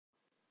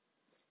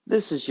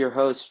This is your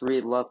host,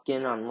 Reed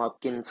Lupkin on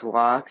Lupkin's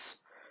Locks.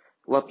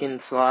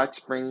 Lupkin's Locks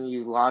bringing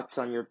you locks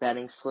on your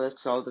betting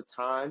slips all the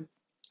time.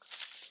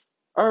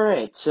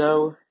 Alright,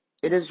 so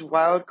it is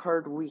Wild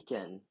Card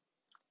Weekend,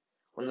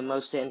 one of the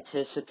most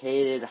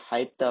anticipated,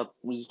 hyped up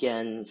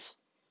weekends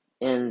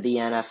in the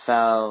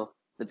NFL,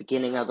 the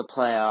beginning of the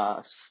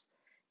playoffs,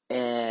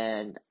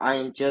 and I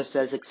am just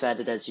as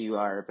excited as you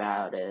are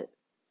about it.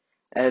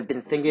 I've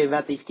been thinking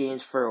about these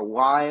games for a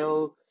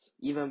while.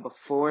 Even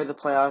before the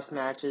playoff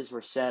matches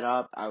were set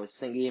up, I was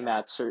thinking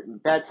about certain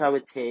bets I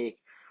would take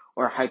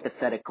or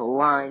hypothetical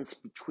lines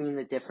between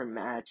the different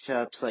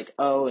matchups, like,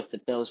 if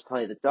the Bills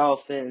play the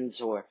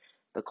Dolphins or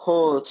the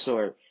Colts,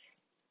 or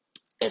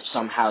if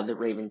somehow the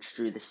Ravens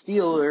drew the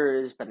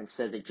Steelers, but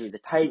instead they drew the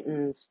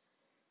Titans.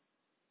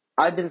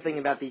 I've been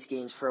thinking about these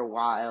games for a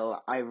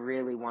while. I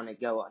really want to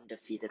go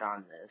undefeated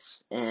on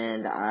this,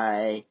 and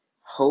I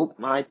hope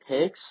my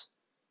picks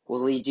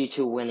will lead you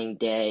to a winning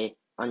day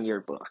on your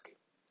book.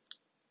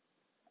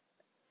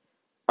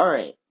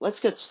 Alright, let's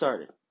get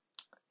started.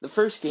 The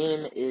first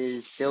game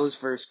is Bills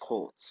vs.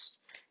 Colts.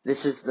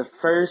 This is the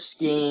first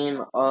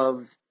game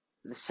of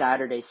the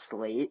Saturday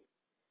slate.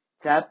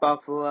 It's at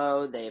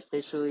Buffalo. They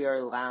officially are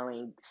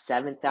allowing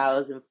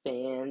 7,000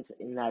 fans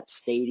in that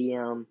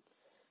stadium.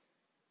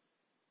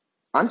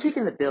 I'm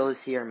taking the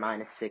Bills here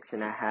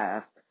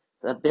 -6.5.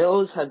 The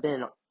Bills have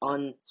been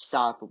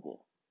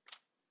unstoppable.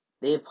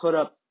 They have put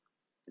up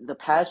the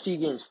past few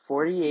games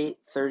 48,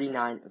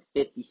 39, and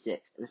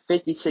 56. And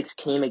 56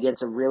 came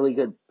against a really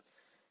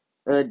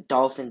good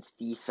Dolphins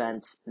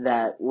defense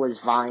that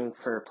was vying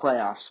for a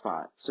playoff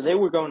spot. So they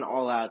were going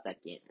all out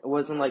that game. It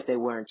wasn't like they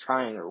weren't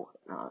trying or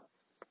whatnot.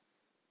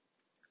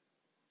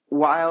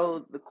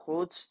 While the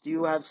Colts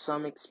do have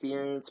some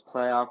experience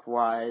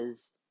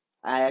playoff-wise,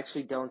 I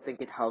actually don't think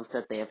it helps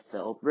that they have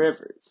Philip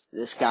Rivers.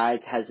 This guy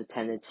has a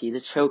tendency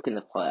to choke in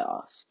the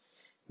playoffs.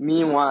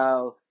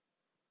 Meanwhile,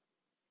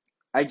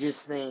 I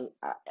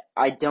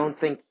don't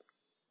think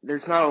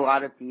there's not a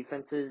lot of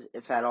defenses,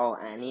 if at all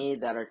any,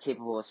 that are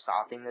capable of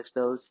stopping this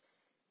Bills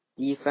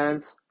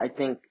defense. I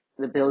think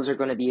the Bills are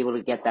going to be able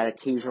to get that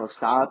occasional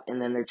stop,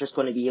 and then they're just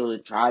going to be able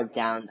to drive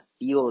down the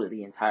field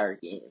the entire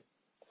game.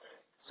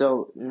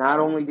 So not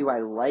only do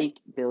I like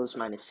Bills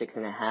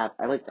 -6.5,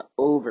 I like the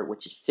over,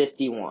 which is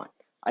 51.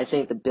 I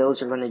think the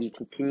Bills are going to be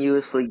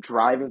continuously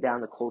driving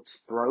down the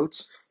Colts'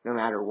 throats no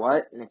matter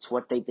what, and it's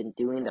what they've been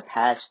doing the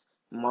past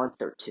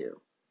month or two.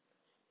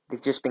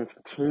 They've just been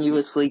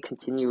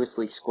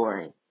continuously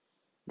scoring.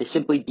 They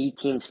simply beat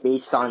teams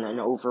based on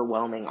an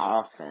overwhelming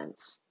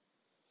offense.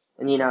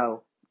 And,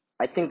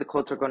 I think the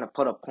Colts are going to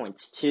put up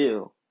points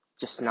too,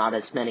 just not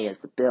as many as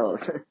the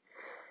Bills.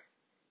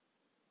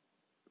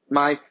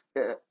 I'm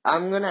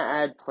going to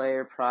add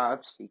player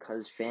props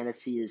because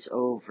fantasy is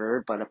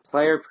over, but a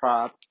player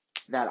prop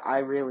that I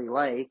really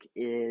like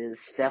is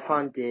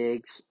Stefon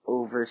Diggs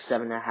over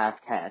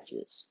 7.5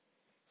 catches.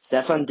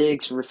 Stefon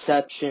Diggs'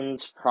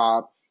 receptions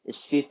prop is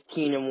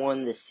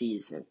 15-1 this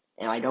season,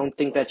 and I don't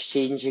think that's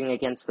changing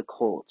against the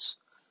Colts.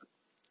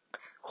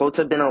 Colts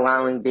have been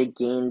allowing big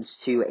games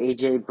to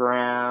A.J.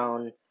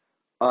 Brown.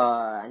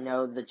 I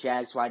know the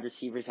Jags wide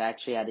receivers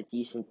actually had a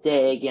decent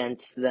day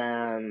against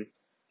them.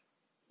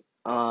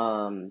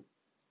 The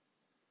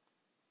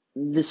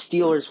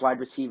Steelers wide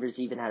receivers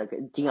even had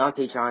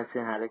Deontay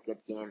Johnson had a good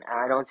game, and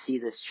I don't see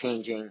this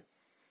changing.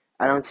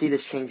 I don't see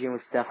this changing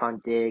with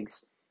Stefon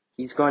Diggs.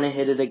 He's going to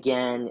hit it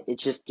again.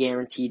 It's just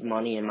guaranteed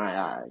money in my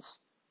eyes.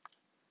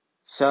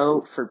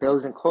 So for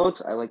Bills and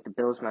Colts, I like the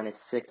Bills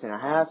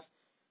 -6.5,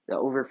 the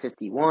over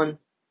 51,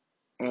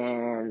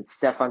 and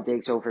Stefon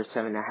Diggs over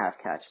 7.5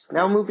 catches.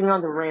 Now moving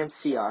on to Rams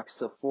Seahawks,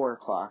 the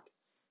 4:00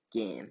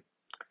 game.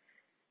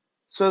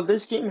 So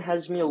this game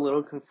has me a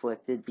little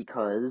conflicted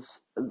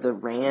because the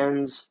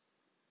Rams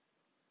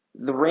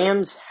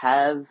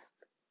have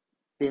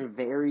been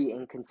very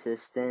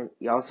inconsistent.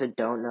 You also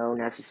don't know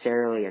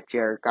necessarily if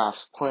Jared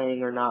Goff's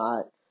playing or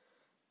not.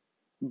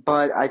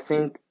 But I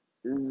think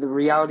the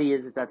reality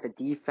is that the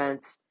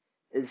defense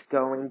is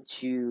going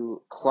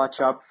to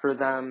clutch up for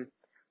them.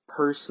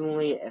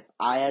 Personally, if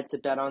I had to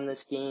bet on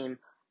this game,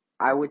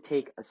 I would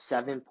take a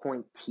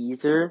 7-point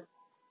teaser.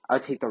 I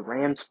would take the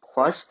Rams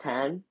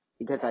 +10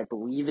 because I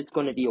believe it's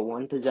going to be a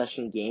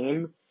one-possession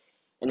game.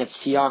 And if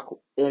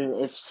Seattle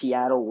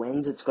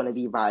wins, it's going to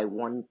be by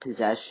one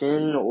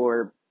possession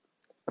or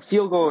a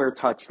field goal or a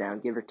touchdown,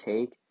 give or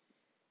take.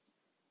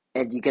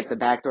 And you get the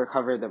backdoor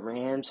cover of the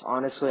Rams.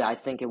 Honestly, I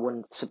think it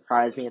wouldn't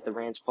surprise me if the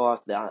Rams pull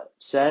off the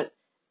upset.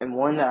 And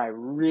one that I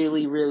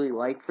really, really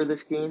like for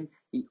this game,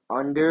 the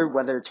under,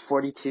 whether it's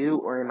 42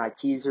 or in my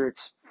teaser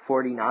it's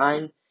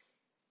 49.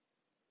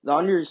 The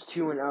under is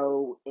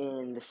 2-0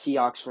 in the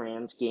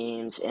Seahawks-Rams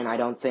games, and I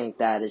don't think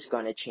that is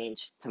going to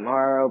change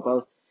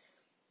tomorrow.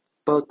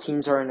 Both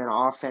teams are in an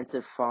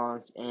offensive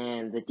funk,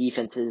 and the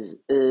defense is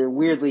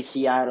weirdly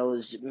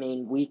Seattle's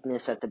main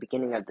weakness at the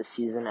beginning of the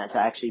season has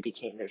actually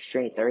became their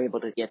strength. They're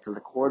able to get to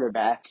the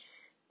quarterback,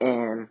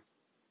 and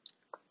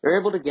they're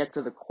able to get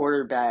to the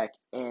quarterback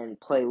and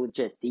play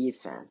legit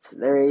defense.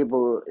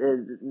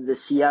 The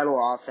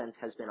Seattle offense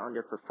has been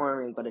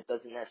underperforming, but it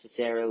doesn't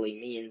necessarily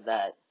mean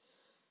that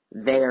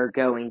they're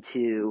going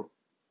to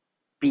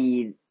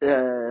be,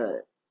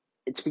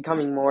 it's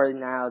becoming more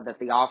now that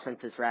the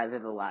offense is rather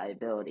the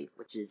liability,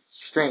 which is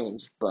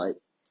strange, but,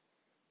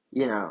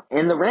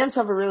 and the Rams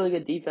have a really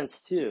good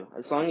defense too.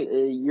 As long as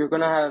you're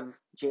going to have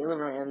Jalen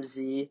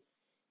Ramsey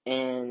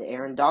and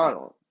Aaron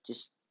Donald,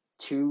 just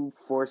two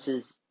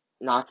forces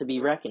not to be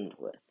reckoned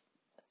with.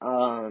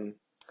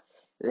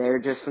 They're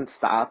just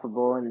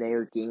unstoppable and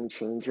they're game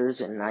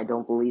changers, and I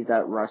don't believe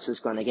that Russ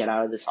is going to get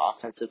out of this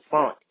offensive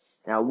funk.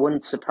 Now,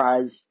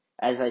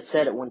 as I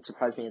said, it wouldn't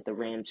surprise me if the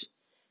Rams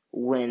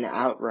win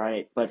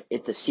outright, but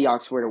if the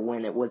Seahawks were to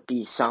win, it would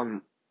be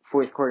some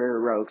fourth quarter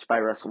heroics by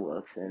Russell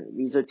Wilson.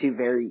 These are two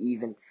very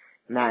even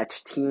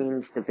matched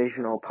teams,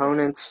 divisional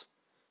opponents,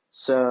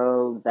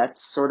 so that's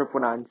sort of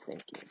what I'm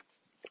thinking.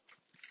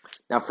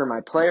 Now, for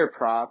my player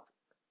prop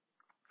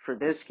for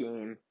this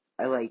game,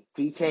 I like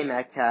DK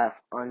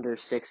Metcalf under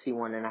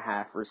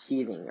 61.5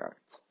 receiving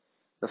yards.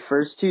 The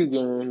first two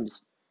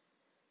games,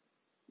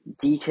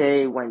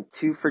 DK went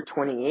 2 for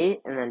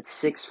 28 and then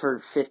 6 for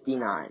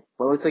 59,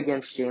 both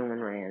against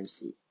Jalen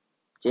Ramsey.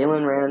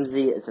 Jalen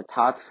Ramsey is a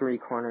top 3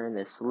 corner in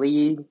this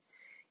league,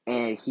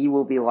 and he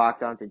will be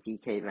locked onto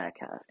DK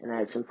Metcalf. And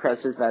as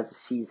impressive as a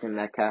season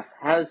Metcalf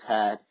has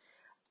had,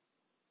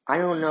 I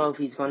don't know if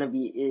he's going to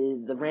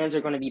be, the Rams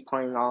are going to be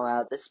playing all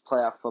out. This is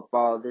playoff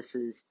football. This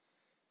is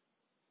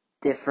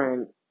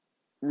different.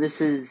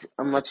 This is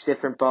a much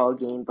different ball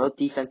game. Both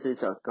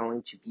defenses are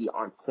going to be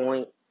on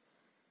point,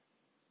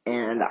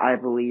 and I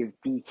believe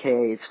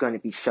DK is going to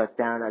be shut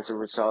down as a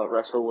result.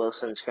 Russell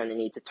Wilson's going to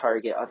need to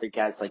target other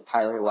guys like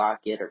Tyler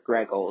Lockett or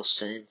Greg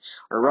Olsen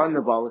or run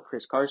the ball with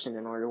Chris Carson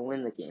in order to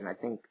win the game. I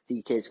think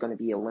DK is going to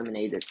be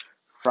eliminated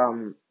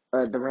from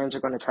the Rams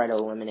are going to try to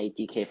eliminate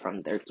DK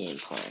from their game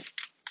plan.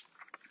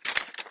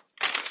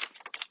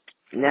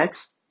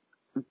 Next,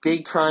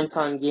 big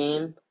primetime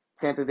game,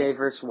 Tampa Bay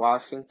versus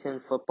Washington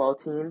football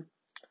team.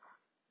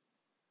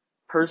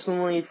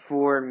 Personally,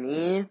 for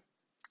me,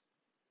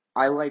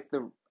 I like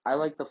the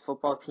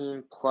football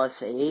team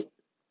 +8.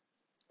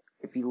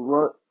 If you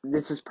look,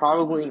 this is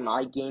probably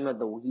my game of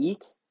the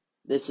week.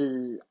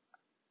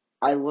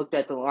 I looked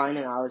at the line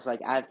and I was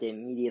like, I have to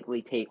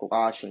immediately take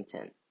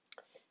Washington.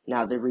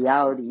 Now, the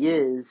reality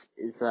is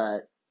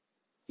that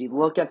if you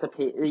look at the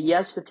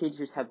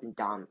Patriots have been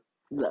dominant.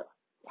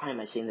 Why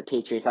am I saying the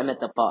Patriots? I meant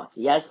the Bucs.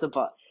 Yes, the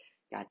Bucs.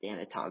 God damn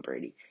it, Tom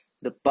Brady.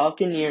 The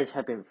Buccaneers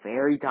have been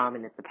very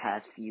dominant the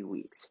past few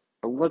weeks.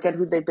 But look at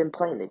who they've been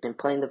playing. They've been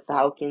playing the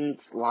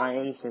Falcons,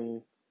 Lions,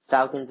 and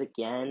Falcons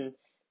again.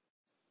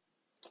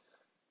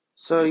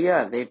 So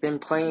yeah, they've been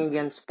playing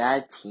against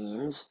bad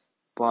teams,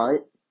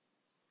 but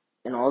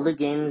in all the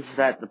games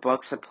that the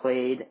Bucs have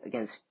played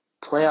against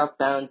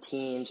playoff-bound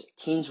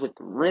teams with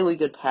really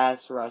good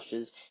pass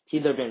rushes, it's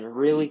either been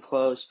really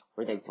close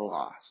or they've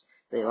lost.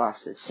 They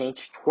lost to the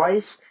Saints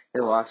twice,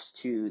 they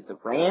lost to the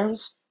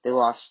Rams, they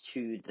lost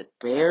to the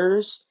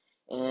Bears,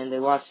 and they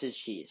lost to the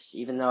Chiefs.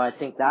 Even though I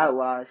think that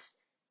loss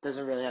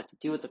doesn't really have to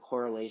do with the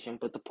correlation,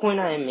 but the point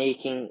I am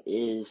making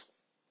is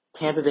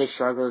Tampa Bay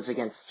struggles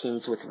against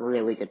teams with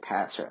really good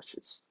pass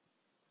rushes.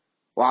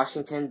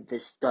 Washington,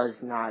 this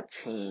does not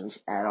change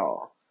at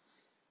all.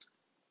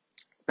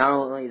 Not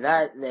only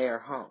that, they are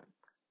home.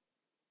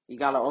 You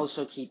gotta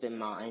also keep in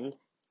mind,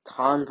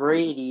 Tom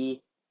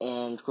Brady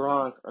and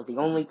Gronk are the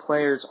only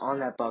players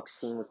on that Bucs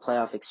team with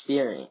playoff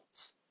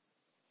experience.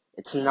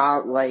 It's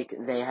not like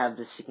they have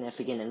the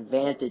significant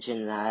advantage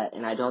in that,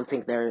 and I don't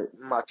think they're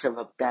much of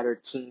a better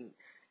team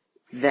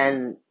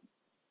than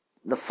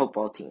the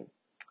football team.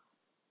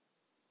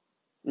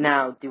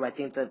 Now, do I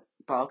think the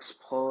Bucs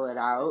pull it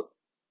out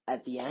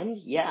at the end?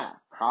 Yeah,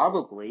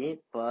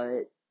 probably,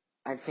 but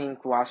I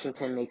think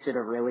Washington makes it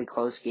a really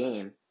close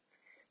game.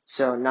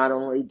 So not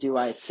only do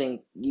I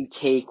think you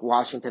take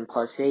Washington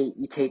 +8,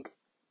 you take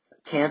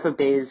Tampa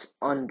Bay's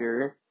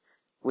under,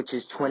 which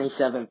is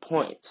 27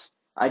 points.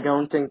 I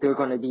don't think they're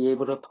going to be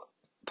able to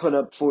put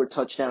up 4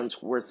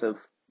 touchdowns worth of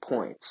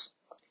points.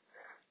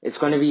 It's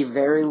going to be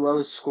very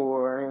low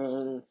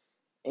scoring,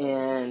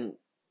 and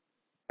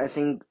I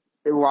think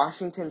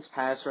Washington's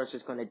pass rush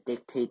is going to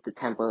dictate the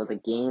tempo of the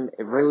game.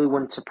 It really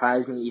wouldn't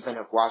surprise me even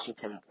if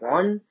Washington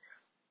won,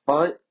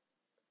 but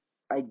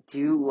I think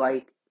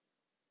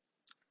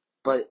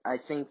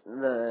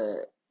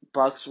the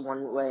Bucs,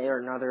 one way or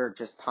another,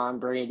 just Tom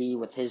Brady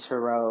with his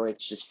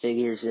heroics just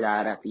figures it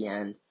out at the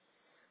end.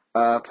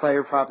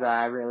 Player prop that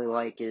I really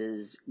like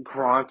is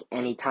Gronk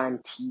anytime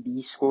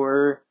TD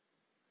scorer.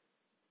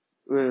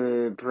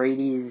 I'm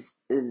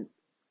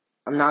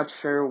not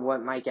sure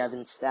what Mike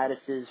Evans'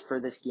 status is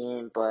for this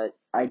game, but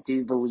I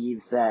do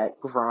believe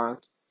that Gronk,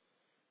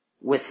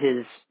 with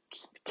his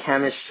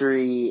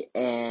chemistry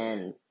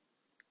and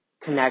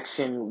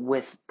connection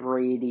with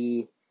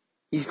Brady,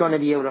 he's going to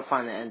be able to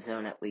find the end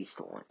zone at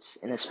least once.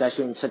 And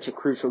especially in such a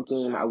crucial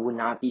game, I would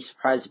not be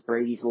surprised if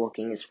Brady's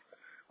looking his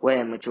way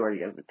a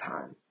majority of the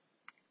time.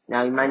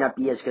 Now, he might not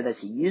be as good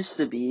as he used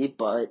to be,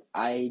 but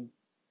I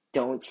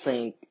don't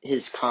think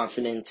his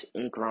confidence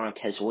in Gronk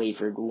has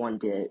wavered one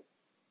bit.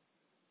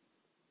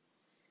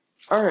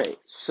 Alright,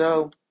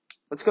 so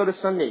let's go to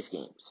Sunday's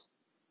games.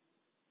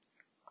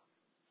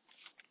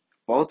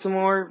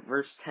 Baltimore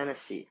versus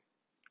Tennessee.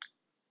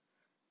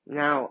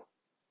 Now,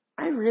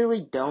 I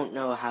really don't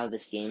know how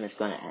this game is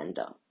going to end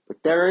up,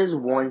 but there is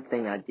one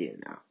thing I do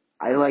know.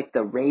 I like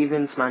the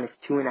Ravens minus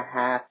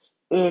 2.5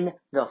 in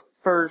the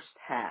first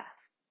half.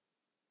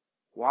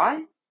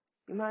 Why,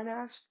 you might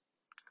ask?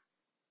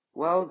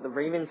 Well, the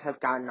Ravens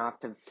have gotten off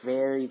to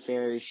very,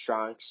 very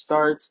strong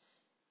starts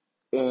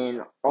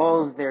in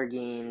all of their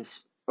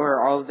games,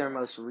 or all of their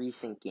most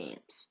recent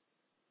games.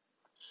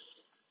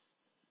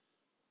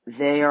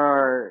 They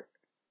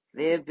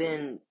have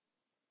been,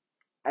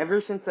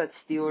 ever since that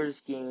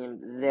Steelers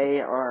game,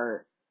 they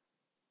are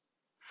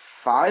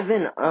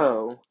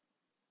 5-0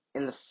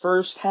 in the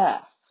first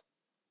half.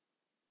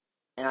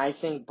 And I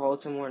think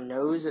Baltimore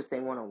knows if they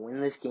want to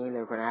win this game,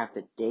 they're going to have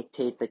to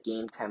dictate the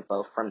game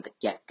tempo from the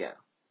get-go.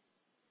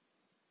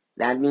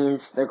 That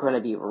means they're going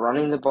to be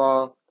running the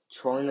ball,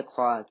 controlling the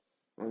clock,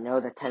 and we know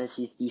that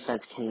Tennessee's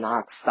defense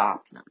cannot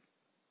stop them.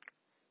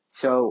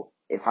 So,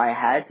 if I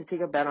had to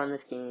take a bet on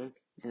this game,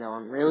 even though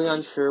I'm really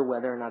unsure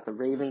whether or not the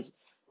Ravens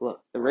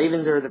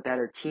are the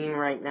better team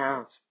right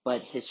now,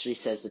 but history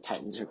says the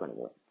Titans are going to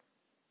win.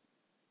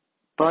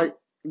 But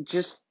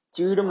just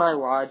due to my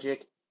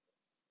logic,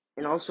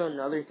 and also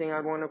another thing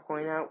I want to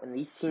point out, when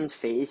these teams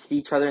faced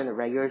each other in the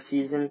regular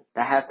season,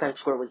 the halftime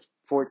score was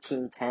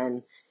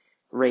 14-10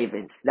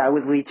 Ravens. That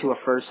would lead to a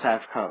first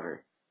half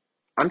cover.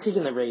 I'm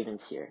taking the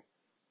Ravens here.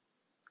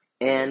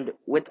 And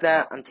with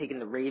that, I'm taking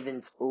the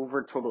Ravens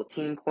over total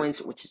team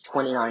points, which is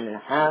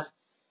 29.5.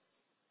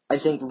 I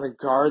think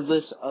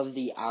regardless of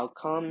the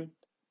outcome,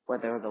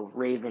 whether the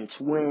Ravens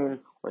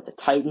win or the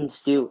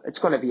Titans do, it's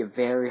going to be a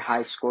very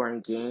high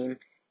scoring game.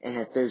 And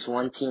if there's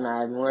one team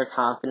I have more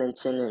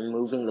confidence in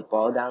moving the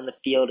ball down the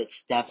field,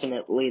 it's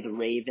definitely the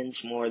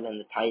Ravens more than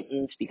the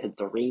Titans, because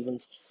the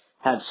Ravens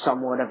have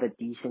somewhat of a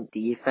decent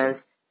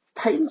defense.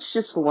 The Titans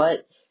just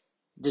let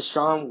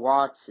Deshaun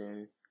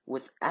Watson,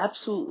 with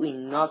absolutely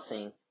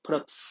nothing, put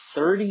up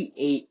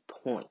 38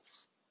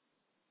 points.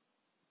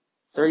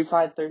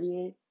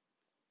 35-38?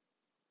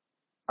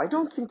 I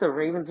don't think the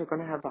Ravens are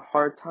going to have a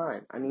hard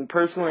time. I mean,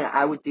 personally,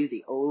 I would do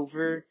the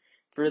over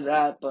for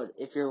that, but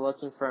if you're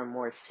looking for a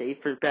more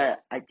safer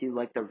bet, I do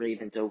like the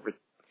Ravens over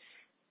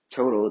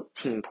total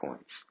team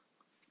points.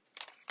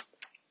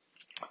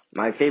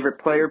 My favorite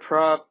player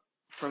prop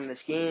from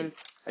this game,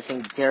 I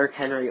think Derrick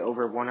Henry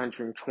over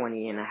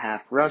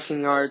 120.5 rushing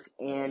yards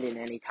and an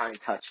anytime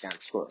touchdown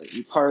score.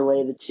 You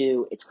parlay the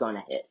two, it's going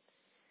to hit.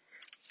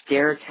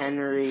 Derrick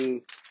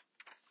Henry,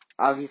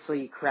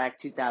 obviously,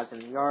 cracked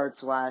 2,000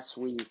 yards last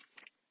week,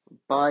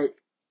 but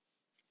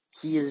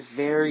he is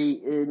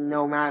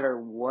no matter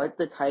what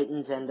the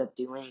Titans end up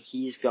doing,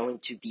 he's going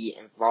to be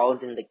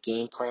involved in the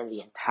game plan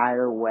the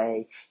entire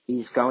way.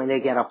 He's going to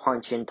get a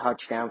punch-in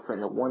touchdown from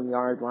the 1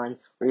 yard line,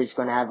 or he's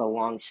going to have a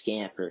long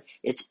scamper.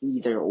 It's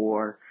either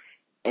or.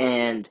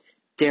 And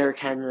Derrick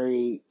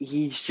Henry,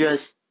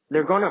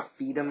 they're going to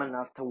feed him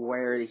enough to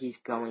where he's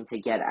going to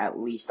get at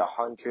least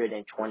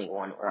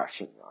 121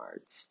 rushing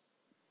yards.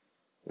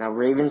 Now,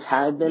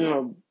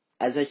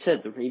 as I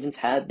said, the Ravens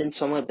have been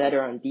somewhat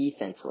better on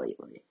defense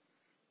lately.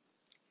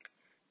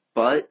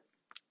 But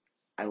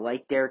I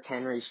like Derrick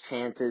Henry's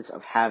chances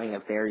of having a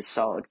very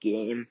solid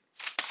game,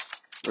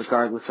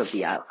 regardless of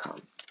the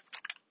outcome.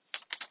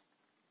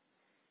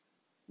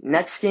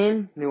 Next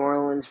game, New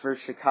Orleans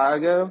versus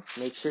Chicago.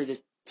 Make sure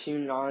to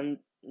tune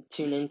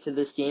into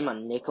this game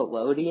on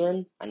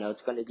Nickelodeon. I know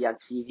it's going to be on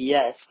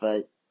CBS,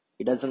 but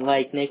who doesn't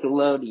like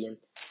Nickelodeon?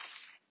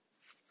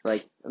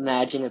 Like,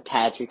 imagine if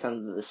Patrick's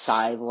on the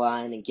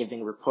sideline and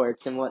giving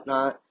reports and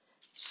whatnot.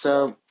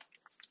 So,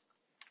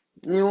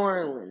 New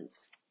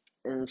Orleans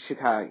and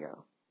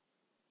Chicago.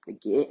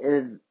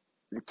 The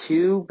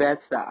two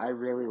bets that I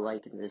really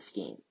like in this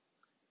game.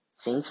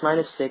 Saints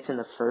minus 6 in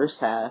the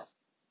first half,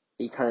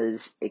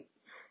 because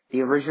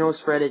the original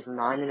spread is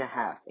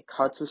 9.5. It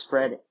cuts the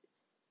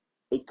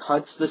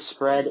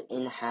spread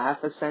in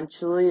half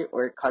essentially,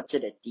 or it cuts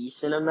it a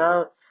decent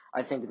amount.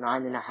 I think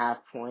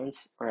 9.5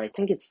 points, or I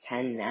think it's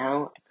 10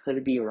 now. I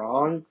could be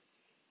wrong.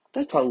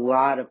 That's a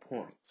lot of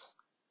points.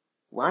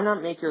 Why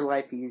not make your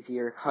life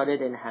easier? Cut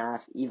it in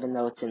half, even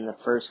though it's in the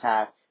first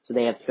half, so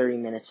they have 30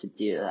 minutes to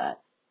do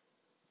that.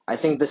 I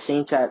think the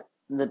Saints at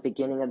the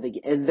beginning of the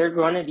game, they're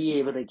going to be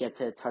able to get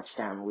to a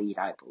touchdown lead,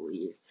 I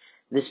believe.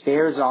 This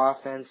Bears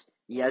offense,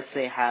 yes,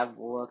 they have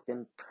looked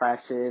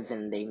impressive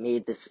and they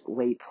made this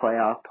late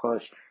playoff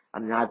push.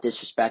 I'm not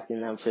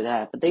disrespecting them for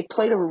that, but they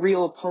played a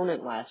real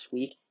opponent last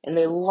week and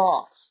they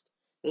lost.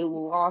 They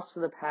lost to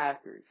the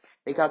Packers.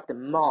 They got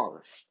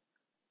demolished.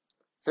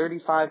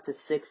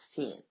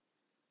 35-16.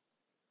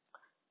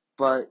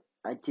 But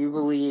I do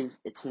believe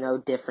it's no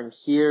different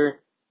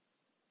here,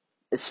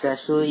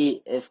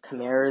 especially if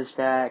Kamara's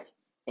back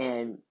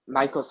and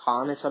Michael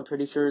Thomas, I'm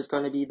pretty sure, is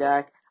going to be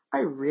back. I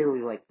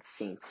really like the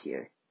Saints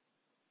here.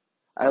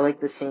 I like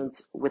the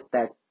Saints with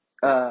that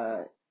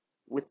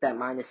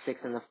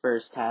 -6 in the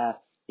first half.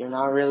 You're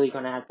not really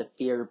going to have to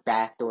fear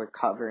backdoor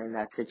cover in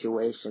that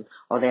situation.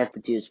 All they have to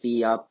do is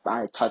be up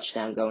by a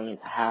touchdown going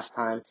into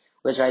halftime,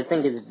 which I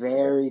think is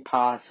very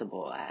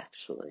possible,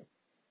 actually.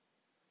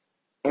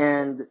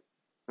 And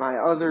my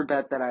other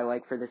bet that I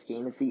like for this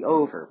game is the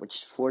over, which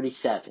is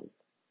 47.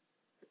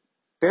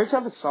 Bears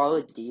have a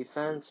solid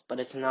defense, but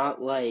it's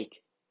not like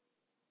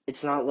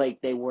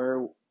they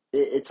were.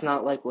 It's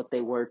not like what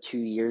they were 2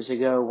 years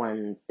ago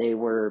when they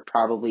were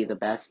probably the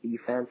best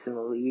defense in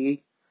the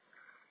league.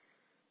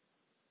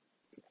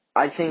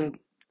 I think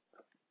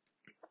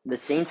the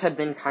Saints have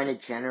been kind of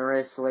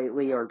generous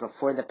lately, or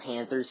before the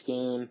Panthers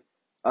game,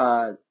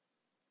 the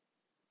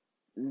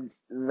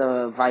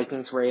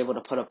Vikings were able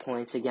to put up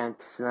points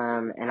against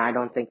them, and I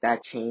don't think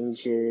that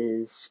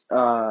changes.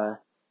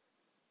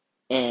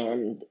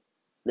 And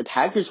the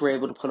Packers were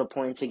able to put up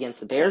points against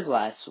the Bears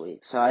last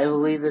week, so I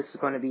believe this is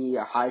going to be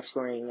a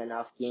high-scoring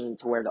enough game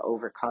to where the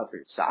over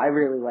covers. So I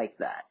really like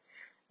that.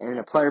 And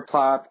a player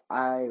prop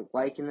I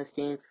like in this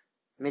game,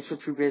 Mitchell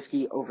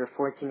Trubisky over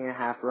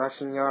 14.5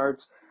 rushing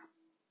yards.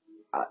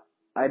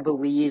 I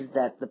believe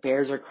that the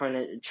Bears are going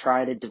to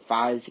try to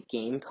devise a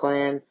game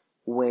plan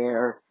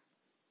where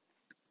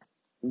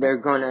they're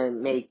going to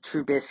make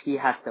Trubisky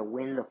have to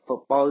win the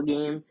football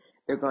game.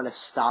 They're going to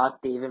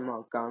stop David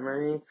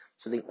Montgomery.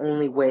 So the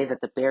only way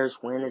that the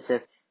Bears win is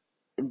if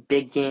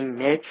big game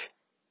Mitch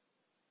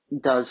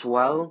does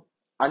well.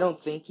 I don't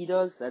think he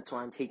does. That's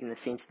why I'm taking the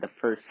Saints in the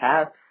first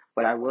half.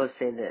 But I will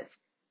say this.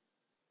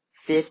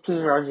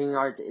 15 rushing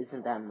yards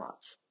isn't that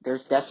much.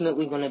 There's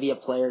definitely going to be a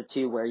play or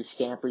two where he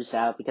scampers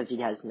out because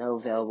he has no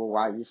available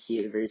wide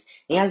receivers.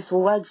 He has the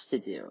legs to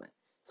do it.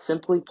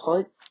 Simply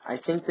put, I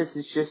think this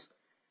is just,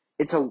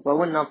 it's a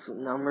low enough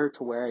number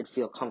to where I'd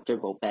feel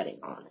comfortable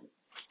betting on it.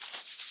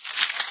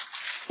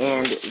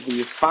 And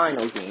the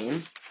final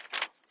game,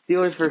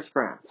 Steelers versus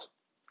Browns.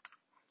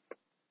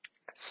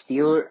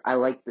 I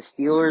like the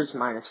Steelers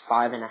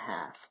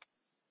 -5.5.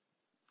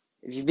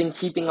 If you've been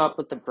keeping up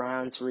with the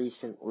Browns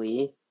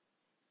recently,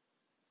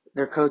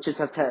 their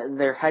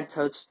head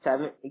coach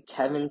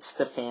Kevin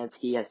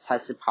Stefanski has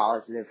tested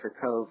positive for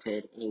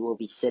COVID, and he will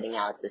be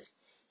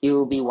He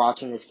will be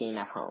watching this game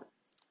at home.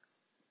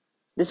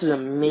 This is a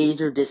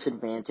major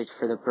disadvantage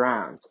for the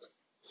Browns.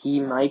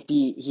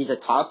 He's a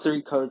top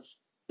 3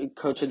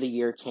 coach of the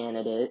year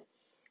candidate,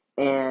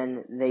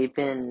 and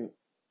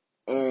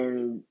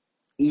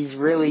he's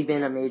really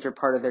been a major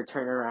part of their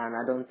turnaround.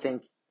 I don't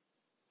think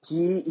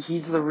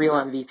he's the real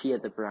MVP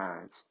of the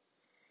Browns.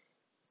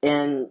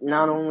 And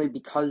not only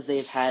because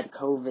they've had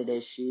COVID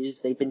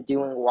issues, they've been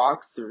doing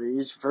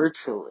walkthroughs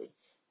virtually.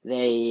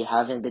 They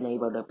haven't been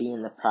able to be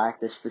in the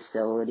practice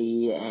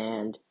facility,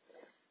 and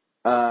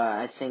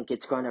I think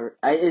it's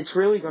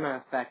really gonna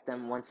affect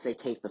them once they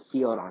take the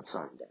field on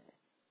Sunday.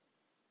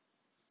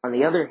 On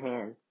the other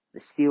hand, the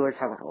Steelers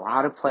have a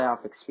lot of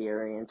playoff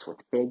experience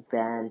with Big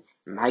Ben,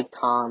 Mike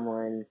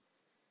Tomlin.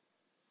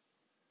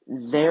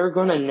 They're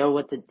gonna know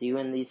what to do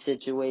in these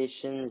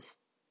situations.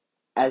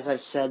 As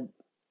I've said,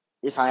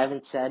 if I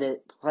haven't said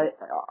it,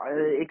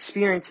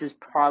 experience is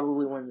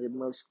probably one of the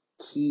most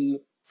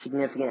key,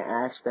 significant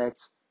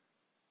aspects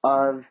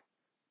of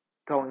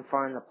going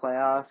far in the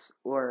playoffs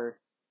or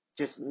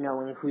just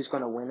knowing who's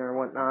going to win or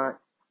whatnot.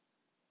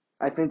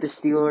 I think the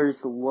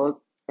Steelers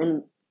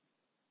and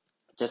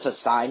just a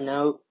side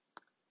note,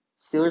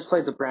 Steelers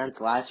played the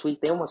Browns last week.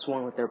 They almost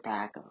won with their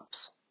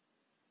backups.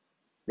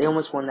 They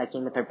almost won that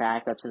game with their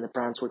backups, and the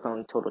Browns were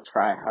going total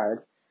try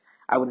hard.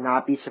 I would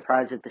not be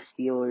surprised if the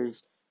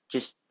Steelers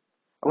just,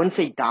 I wouldn't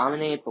say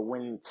dominate, but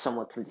win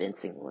somewhat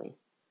convincingly.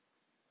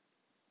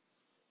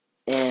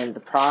 And the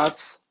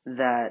props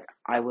that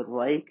I would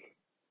like,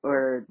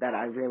 or that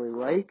I really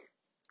like,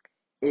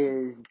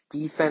 is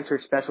defense or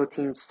special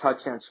teams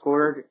touchdown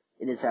scored.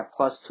 It is at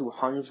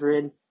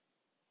 +200.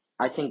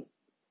 I think,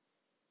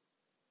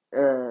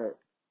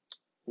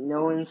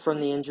 knowing from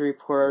the injury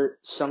report,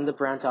 some of the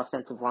Browns'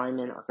 offensive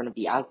linemen are going to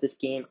be out this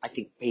game. I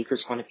think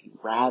Baker's going to be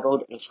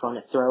rattled and he's going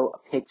to throw a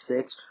pick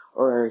 6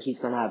 or he's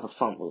going to have a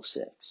fumble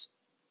 6.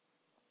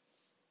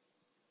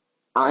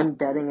 I'm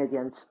betting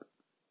against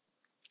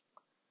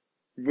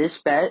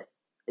this bet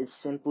is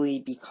simply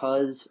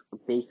because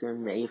of Baker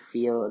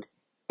Mayfield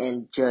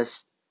and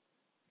just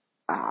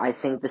I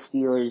think the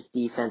Steelers'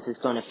 defense is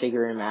going to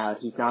figure him out.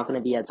 He's not going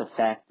to be as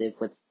effective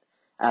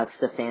without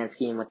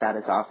Stefanski and without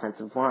his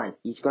offensive line.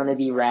 He's going to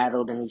be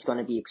rattled and he's going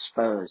to be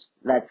exposed.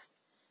 That's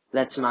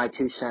my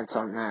 2 cents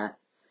on that.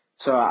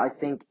 So I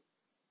think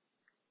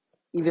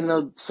even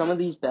though some of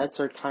these bets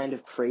are kind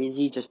of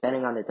crazy, just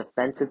betting on a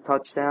defensive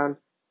touchdown,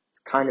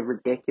 it's kind of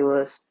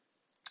ridiculous.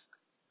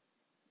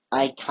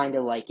 I kind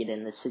of like it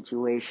in this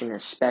situation,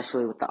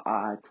 especially with the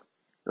odds.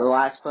 The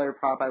last player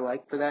prop I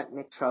like for that,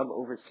 Nick Chubb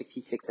over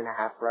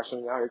 66.5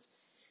 rushing yards.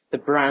 The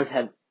Browns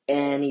have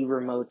any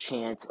remote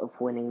chance of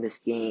winning this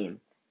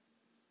game.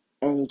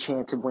 Any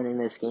chance of winning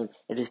this game,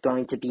 it is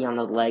going to be on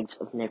the legs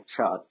of Nick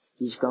Chubb.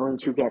 He's going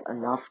to get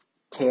enough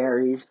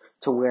carries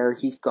to where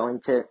he's going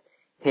to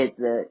hit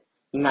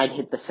He might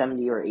hit the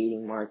 70 or 80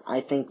 mark.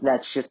 I think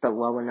that's just a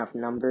low enough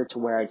number to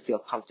where I'd feel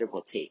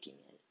comfortable taking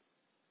it.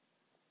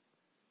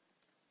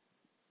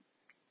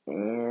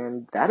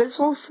 And that is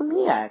all for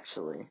me,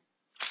 actually.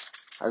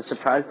 I was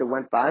surprised it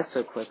went by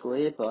so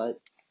quickly, but,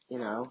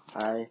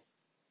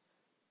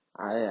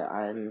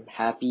 I'm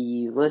happy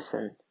you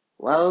listened.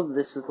 Well,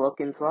 this is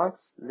Loken's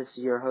Thoughts. This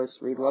is your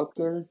host, Reed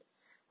Loken,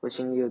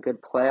 wishing you a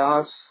good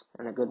playoffs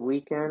and a good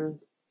weekend.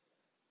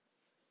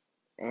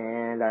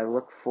 And I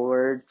look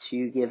forward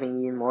to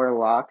giving you more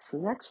locks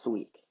next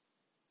week.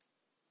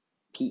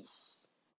 Peace.